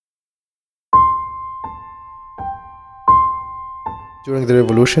During the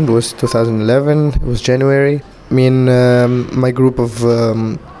revolution, it was 2011, it was January. Me and my group of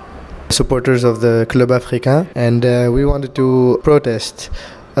supporters of the Club Africain, and we wanted to protest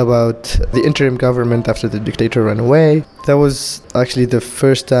about the interim government after the dictator ran away. That was actually the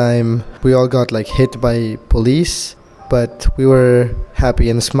first time we all got hit by police, but we were happy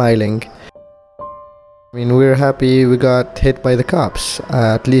and smiling. We were happy we got hit by the cops.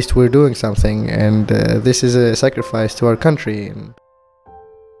 At least we're doing something, and this is a sacrifice to our country.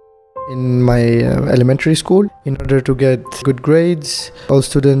 In my elementary school, in order to get good grades, all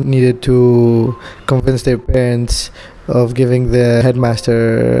students needed to convince their parents of giving the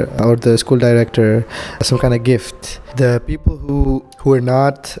headmaster or the school director some kind of gift. The people who were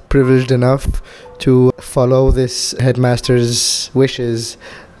not privileged enough to follow this headmaster's wishes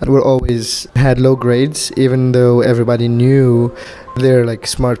were always had low grades, even though everybody knew they're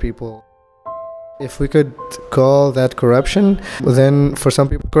smart people. If we could call that corruption, then for some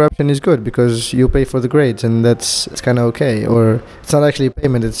people corruption is good because you pay for the grades, and it's kind of okay. Or it's not actually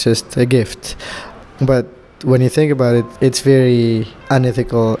payment, it's just a gift. But when you think about it, it's very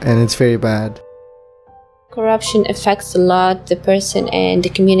unethical and it's very bad. Corruption affects a lot the person and the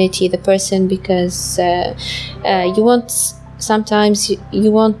community, the person, because sometimes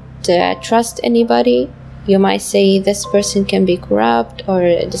you won't trust anybody. You might say this person can be corrupt or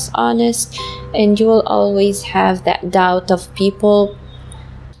dishonest, and you will always have that doubt of people,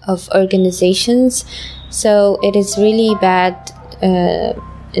 of organizations. So it is really bad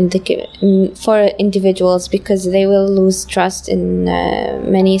for individuals because they will lose trust in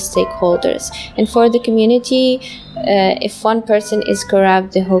many stakeholders. And for the community, if one person is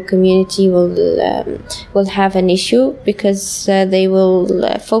corrupt, the whole community will have an issue because they will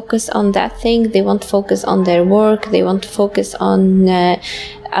focus on that thing. They won't focus on their work. They won't focus on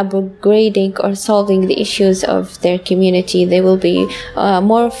upgrading or solving the issues of their community. They will be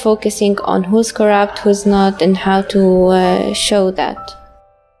more focusing on who's corrupt, who's not, and how to show that.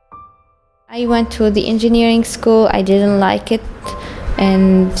 I went to the engineering school. I didn't like it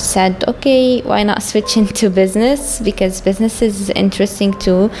and said, okay, why not switch into business? Because business is interesting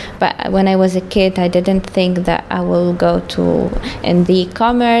too. But when I was a kid, I didn't think that I will go in the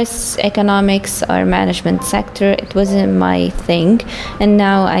commerce, economics, or management sector. It wasn't my thing. And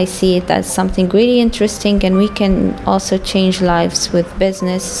now I see it as something really interesting, and we can also change lives with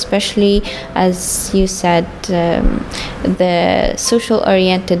business, especially, as you said, the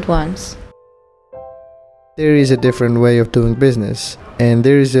social-oriented ones. There is a different way of doing business, and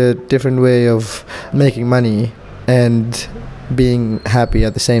there is a different way of making money and being happy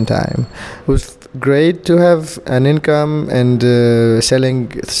at the same time. It was great to have an income and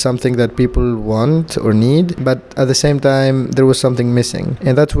selling something that people want or need, but at the same time there was something missing,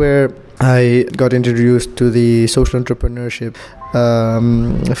 and that's where I got introduced to the social entrepreneurship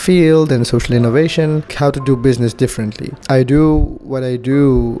field and social innovation, how to do business differently. I do what I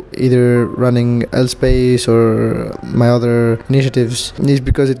do, either running L-Space or my other initiatives, is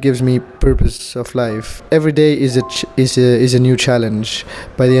because it gives me purpose of life. Every day is a new challenge.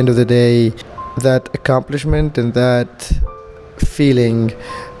 By the end of the day, that accomplishment and that feeling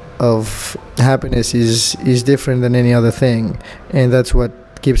of happiness is different than any other thing, and that's what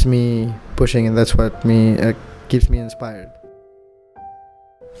keeps me pushing, and that's what keeps me inspired.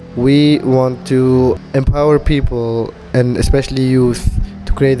 We want to empower people, and especially youth,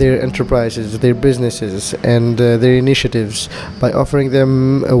 to create their enterprises, their businesses, and their initiatives by offering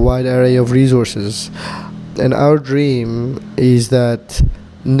them a wide array of resources. And our dream is that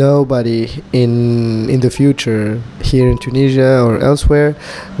nobody in the future, here in Tunisia or elsewhere,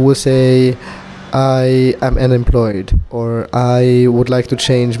 will say, I am unemployed, or I would like to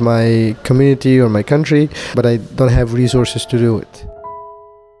change my community or my country, but I don't have resources to do it.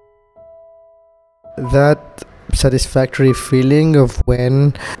 That satisfactory feeling of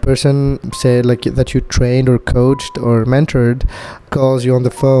when a person, say that you trained or coached or mentored, calls you on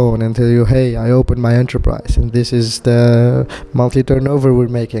the phone and tell you, hey, I opened my enterprise, and this is the monthly turnover we're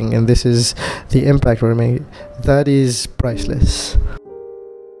making, and this is the impact we're making, that is priceless.